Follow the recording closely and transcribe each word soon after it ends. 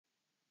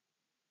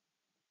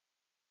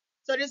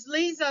So this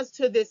leads us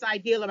to this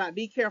ideal about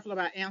be careful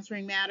about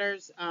answering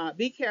matters.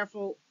 Be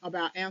careful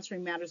about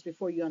answering matters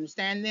before you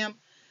understand them.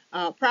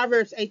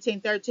 Proverbs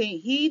 18:13.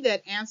 He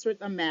that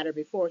answereth a matter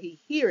before he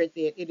heareth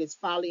it, it is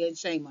folly and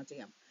shame unto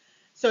him.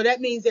 So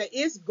that means that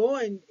it's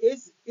going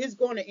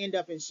to end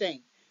up in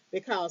shame,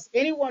 because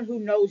anyone who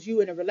knows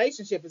you in a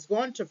relationship is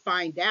going to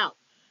find out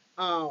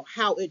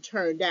how it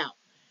turned out.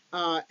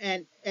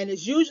 And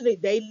it's usually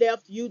they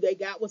left you, they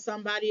got with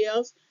somebody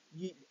else.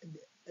 You,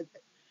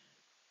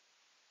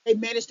 they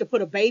managed to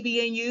put a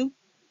baby in you,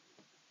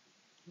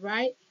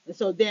 right? And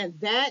so then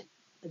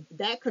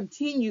that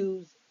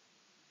continues,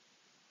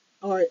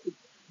 or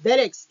that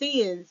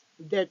extends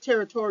their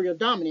territorial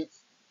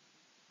dominance.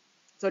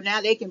 So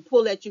now they can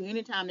pull at you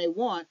anytime they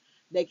want.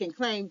 They can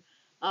claim,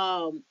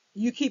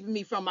 you keeping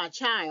me from my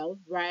child,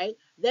 right?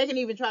 They can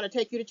even try to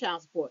take you to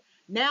child support.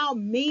 Now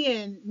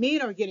men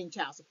are getting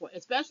child support,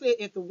 especially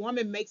if the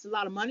woman makes a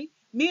lot of money.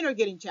 Men are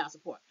getting child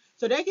support,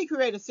 so they can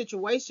create a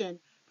situation,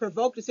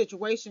 provoke the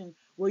situation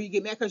where you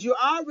get mad because you're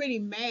already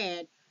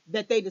mad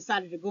that they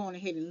decided to go on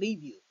ahead and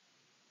leave you.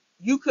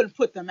 You couldn't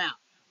put them out.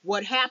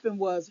 What happened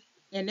was,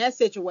 in that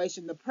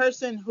situation, the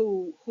person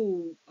who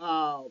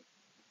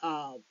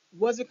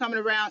wasn't coming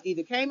around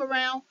either came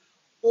around,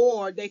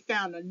 or they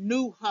found a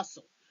new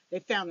hustle. They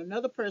found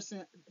another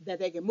person that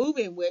they can move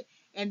in with,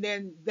 and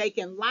then they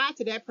can lie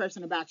to that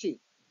person about you,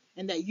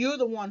 and that you're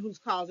the one who's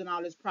causing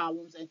all these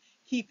problems and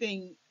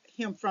keeping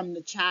him from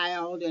the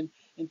child and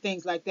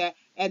things like that.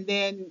 And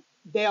then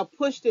they'll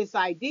push this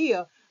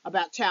idea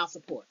about child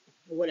support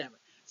or whatever.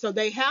 So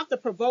they have to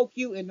provoke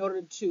you in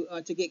order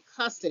to get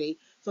custody,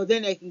 so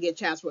then they can get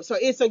child support. So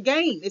it's a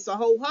game. It's a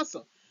whole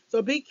hustle.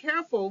 So be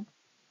careful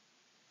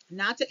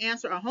not to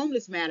answer a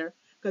homeless matter,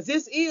 because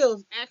this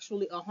is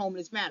actually a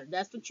homeless matter.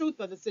 That's the truth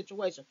of the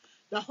situation.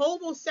 The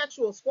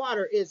homosexual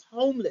squatter is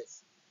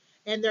homeless,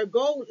 and their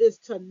goal is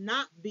to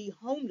not be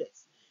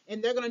homeless.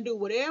 And they're going to do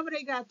whatever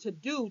they got to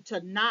do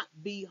to not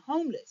be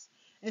homeless.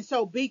 And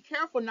so be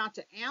careful not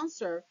to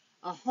answer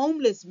a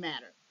homeless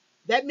matter.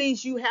 That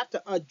means you have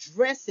to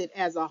address it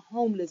as a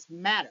homeless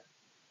matter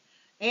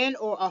and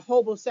or a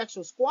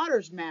homosexual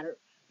squatters matter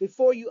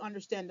before you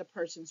understand the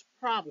person's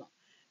problem.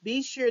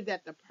 Be sure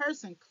that the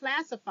person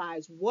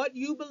classifies what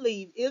you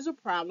believe is a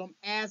problem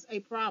as a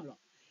problem.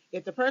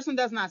 If the person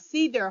does not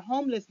see their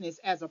homelessness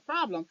as a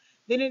problem,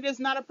 then it is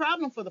not a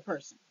problem for the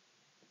person.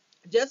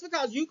 Just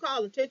because you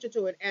call attention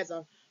to it as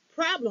a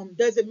problem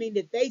doesn't mean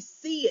that they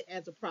see it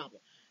as a problem.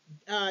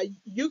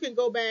 You can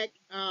go back,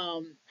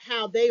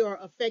 how they are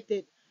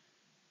affected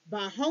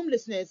by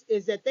homelessness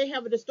is that they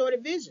have a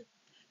distorted vision.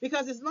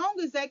 Because as long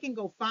as they can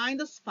go find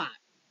a spot,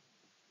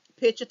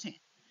 pitch a tent,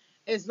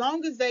 as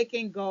long as they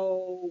can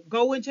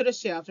go into the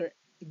shelter,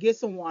 get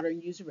some water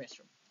and use the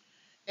restroom,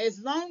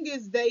 as long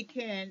as they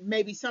can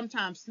maybe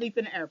sometimes sleep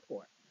in the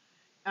airport,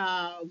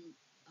 um,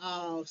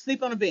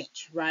 sleep on a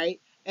bench, right?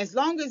 As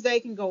long as they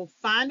can go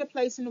find a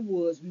place in the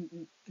woods,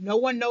 no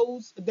one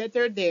knows that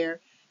they're there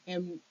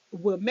and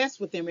will mess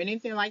with them or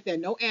anything like that.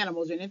 No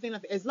animals or anything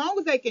like that. As long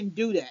as they can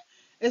do that,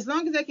 as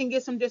long as they can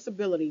get some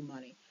disability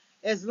money,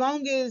 as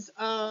long as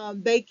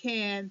they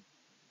can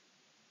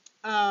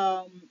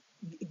um,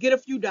 get a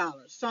few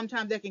dollars.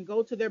 Sometimes they can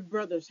go to their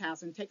brother's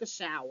house and take a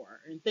shower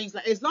and things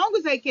like. As long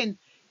as they can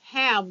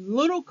have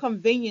little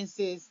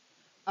conveniences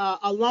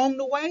along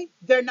the way,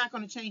 they're not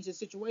going to change the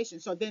situation.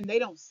 So then they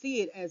don't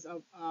see it as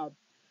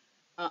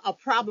a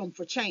problem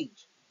for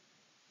change.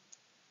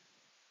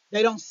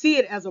 They don't see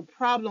it as a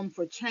problem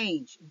for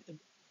change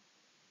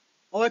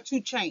or to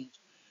change.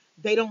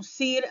 They don't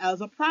see it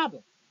as a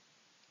problem.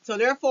 So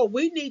therefore,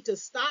 we need to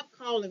stop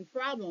calling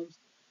problems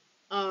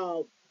uh,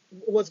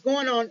 what's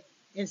going on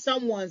in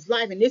someone's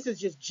life, and this is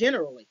just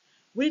generally,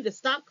 we need to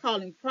stop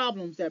calling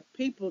problems that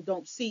people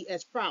don't see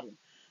as problems.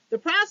 The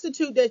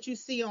prostitute that you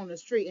see on the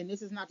street, and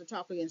this is not to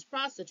talk against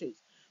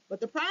prostitutes, but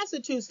the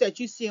prostitutes that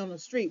you see on the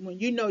street, when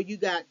you know you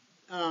got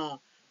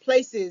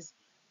places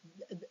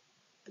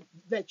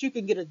that you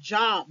can get a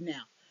job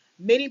now.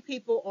 Many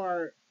people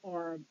are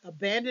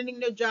abandoning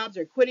their jobs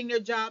or quitting their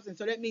jobs, and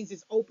so that means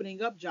it's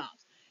opening up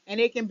jobs. And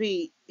it can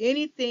be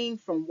anything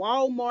from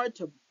Walmart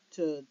to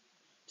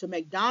to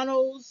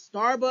McDonald's,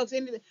 Starbucks,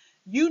 anything.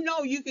 You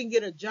know you can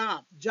get a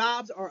job.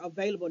 Jobs are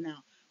available now.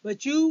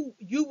 But you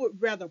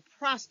would rather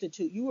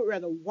prostitute. You would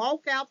rather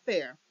walk out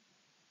there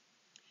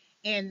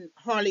in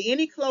hardly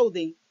any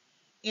clothing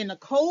in the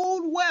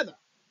cold weather.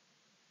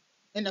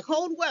 In the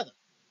cold weather,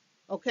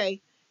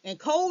 okay? And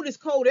cold is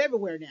cold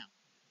everywhere now.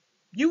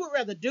 You would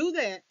rather do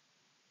that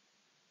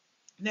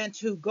than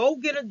to go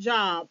get a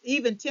job,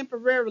 even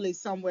temporarily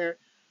somewhere,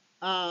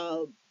 uh,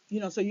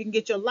 so you can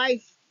get your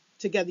life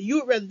together. You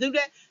would rather do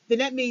that, then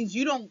that means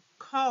you don't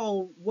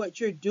call what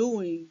you're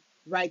doing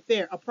right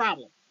there a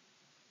problem.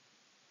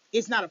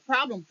 It's not a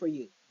problem for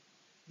you.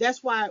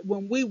 That's why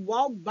when we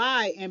walk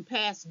by and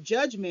pass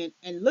judgment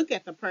and look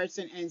at the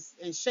person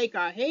and shake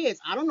our heads,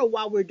 I don't know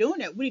why we're doing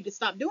that. We need to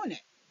stop doing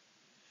that.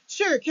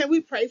 Sure, can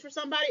we pray for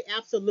somebody?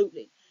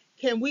 Absolutely.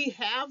 Can we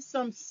have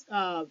some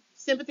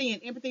sympathy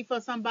and empathy for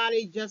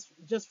somebody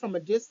just from a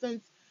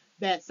distance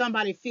that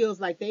somebody feels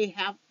like they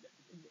have,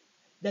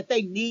 that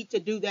they need to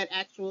do that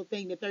actual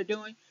thing that they're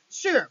doing,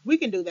 sure, we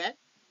can do that.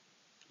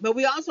 But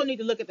we also need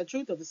to look at the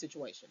truth of the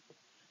situation.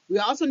 We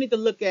also need to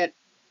look at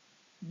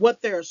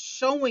what they're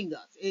showing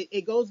us.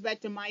 It goes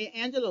back to Maya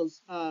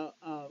Angelou's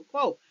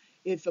quote.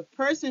 If a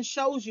person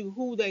shows you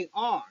who they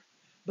are,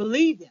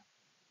 believe them.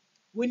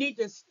 We need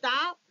to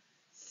stop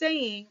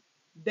saying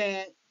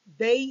that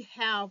they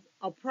have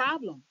a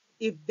problem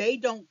if they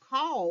don't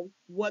call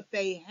what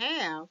they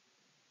have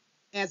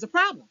as a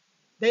problem.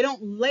 They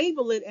don't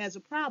label it as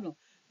a problem.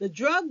 The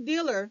drug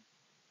dealer,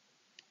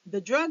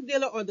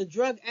 or the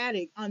drug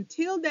addict,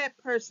 until that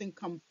person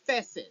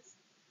confesses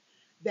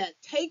that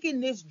taking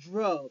this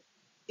drug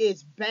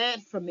is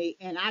bad for me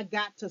and I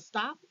got to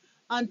stop,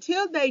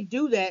 until they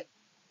do that,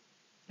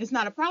 it's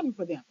not a problem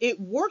for them. It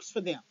works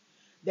for them.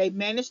 They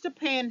manage to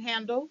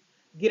panhandle,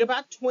 get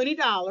about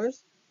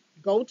 $20,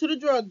 go to the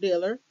drug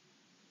dealer,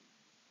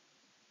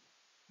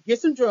 get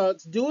some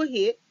drugs, do a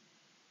hit,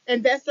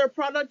 and that's their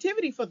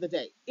productivity for the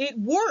day. It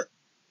worked.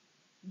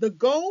 The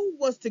goal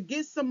was to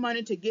get some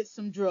money to get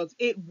some drugs.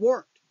 It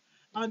worked.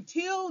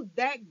 Until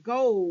that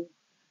goal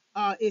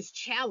is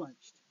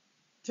challenged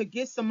to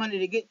get some money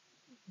to get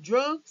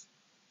drugs,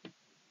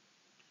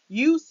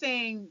 you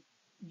saying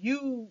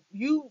you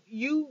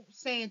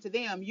saying to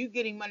them you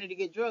getting money to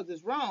get drugs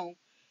is wrong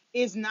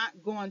is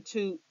not going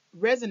to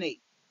resonate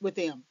with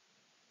them.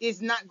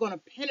 Is not going to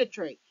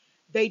penetrate.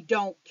 They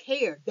don't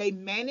care. They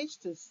manage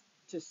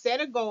to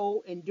set a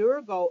goal, endure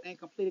a goal, and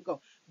complete a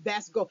goal.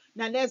 That's goal.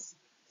 Now that's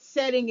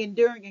setting,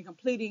 enduring, and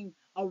completing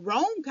a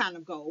wrong kind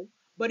of goal,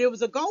 but it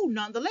was a goal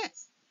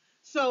nonetheless.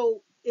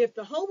 So if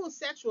the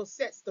homosexual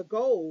sets the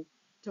goal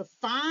to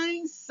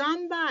find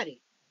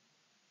somebody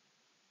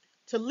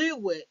to live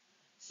with,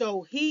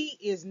 so he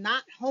is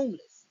not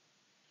homeless,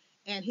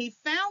 and he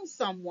found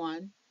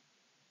someone,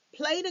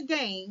 played a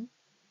game,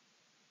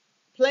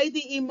 played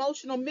the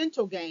emotional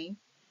mental game,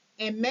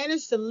 and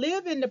managed to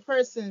live in the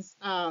person's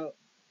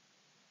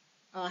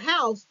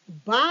house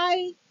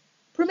by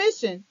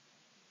permission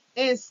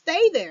and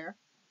stay there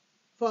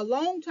for a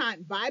long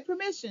time by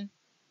permission,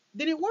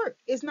 then it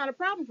worked. It's not a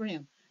problem for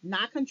him.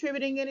 Not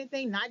contributing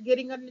anything, not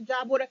getting on the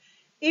job, whatever.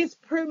 It's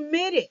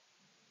permitted.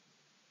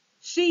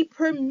 She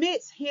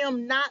permits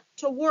him not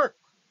to work.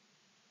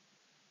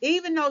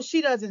 Even though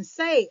she doesn't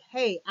say,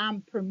 hey,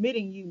 I'm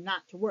permitting you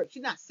not to work.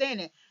 She's not saying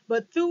it.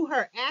 But through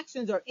her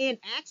actions or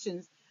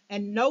inactions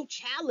and no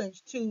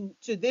challenge to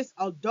this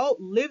adult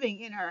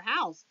living in her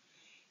house,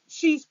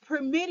 she's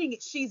permitting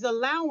it. She's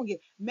allowing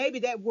it. Maybe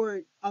that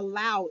word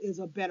allow is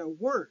a better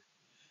word,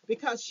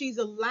 because she's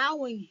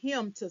allowing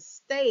him to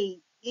stay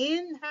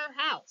in her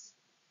house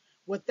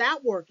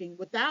without working,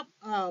 without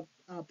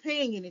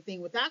paying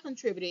anything, without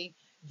contributing,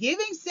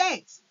 giving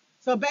sex.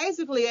 So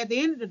basically, at the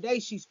end of the day,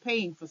 she's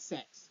paying for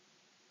sex.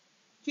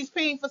 She's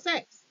paying for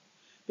sex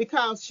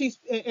because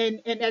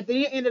and at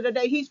the end of the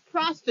day, he's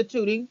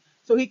prostituting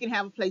so he can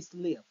have a place to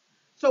live.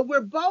 So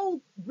we're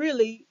both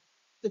really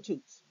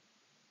prostitutes.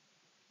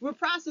 We're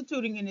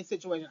prostituting in this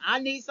situation. I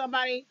need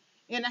somebody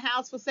in the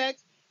house for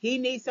sex. He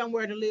needs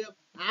somewhere to live.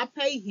 I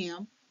pay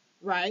him,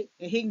 right?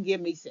 And he can give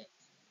me sex.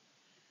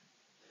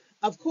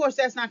 Of course,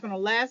 that's not going to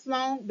last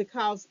long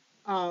because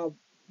uh,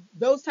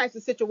 those types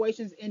of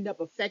situations end up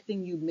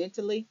affecting you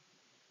mentally.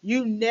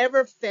 You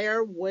never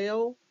fare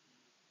well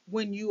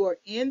when you are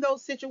in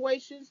those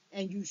situations,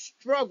 and you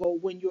struggle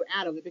when you're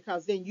out of it,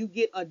 because then you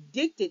get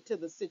addicted to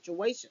the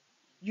situation.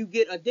 You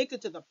get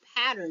addicted to the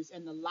patterns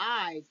and the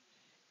lies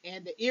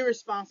and the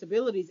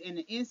irresponsibilities and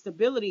the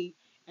instability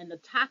and the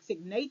toxic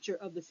nature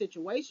of the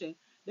situation,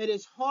 that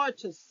it's hard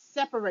to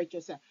separate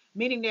yourself,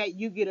 meaning that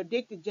you get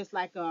addicted just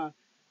like a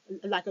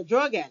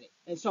drug addict.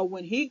 And so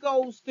when he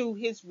goes through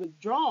his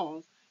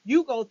withdrawals,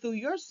 you go through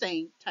your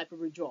same type of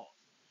withdrawals.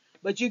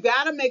 But you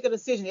got to make a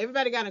decision.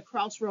 Everybody got a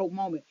crossroad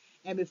moment.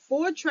 And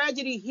before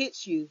tragedy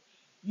hits you,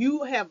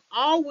 you have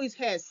always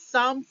had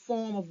some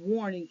form of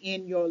warning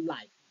in your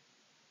life.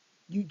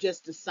 You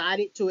just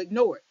decided to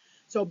ignore it.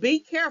 So be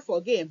careful.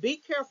 Again, be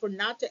careful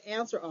not to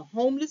answer a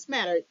homeless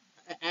matter.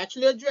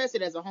 Actually address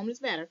it as a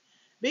homeless matter.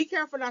 Be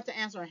careful not to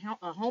answer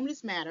a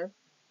homeless matter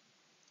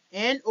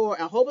and or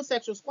a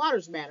homosexual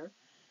squatters matter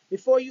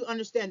before you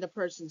understand the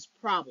person's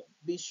problem.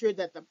 Be sure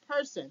that the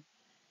person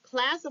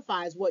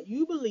classifies what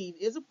you believe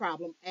is a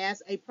problem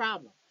as a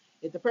problem.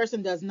 If the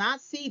person does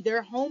not see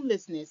their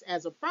homelessness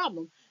as a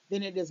problem,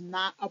 then it is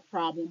not a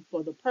problem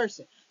for the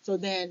person. So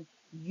then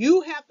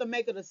you have to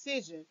make a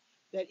decision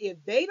that if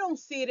they don't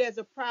see it as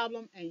a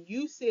problem and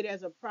you see it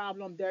as a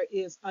problem, there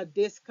is a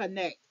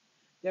disconnect.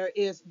 There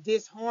is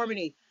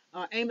disharmony.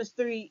 Amos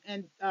 3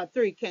 and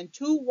 3, can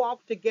two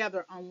walk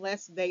together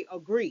unless they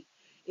agree?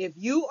 If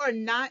you are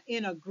not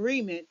in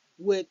agreement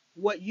with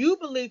what you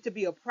believe to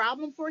be a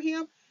problem for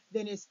him,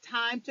 then it's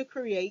time to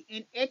create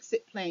an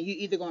exit plan. You're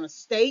either going to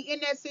stay in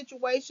that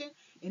situation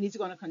and he's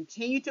going to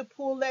continue to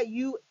pull at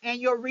you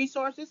and your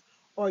resources,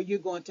 or you're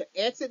going to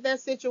exit that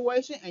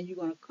situation and you're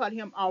going to cut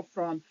him off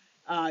from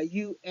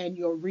you and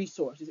your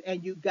resources.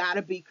 And you got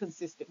to be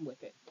consistent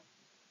with it.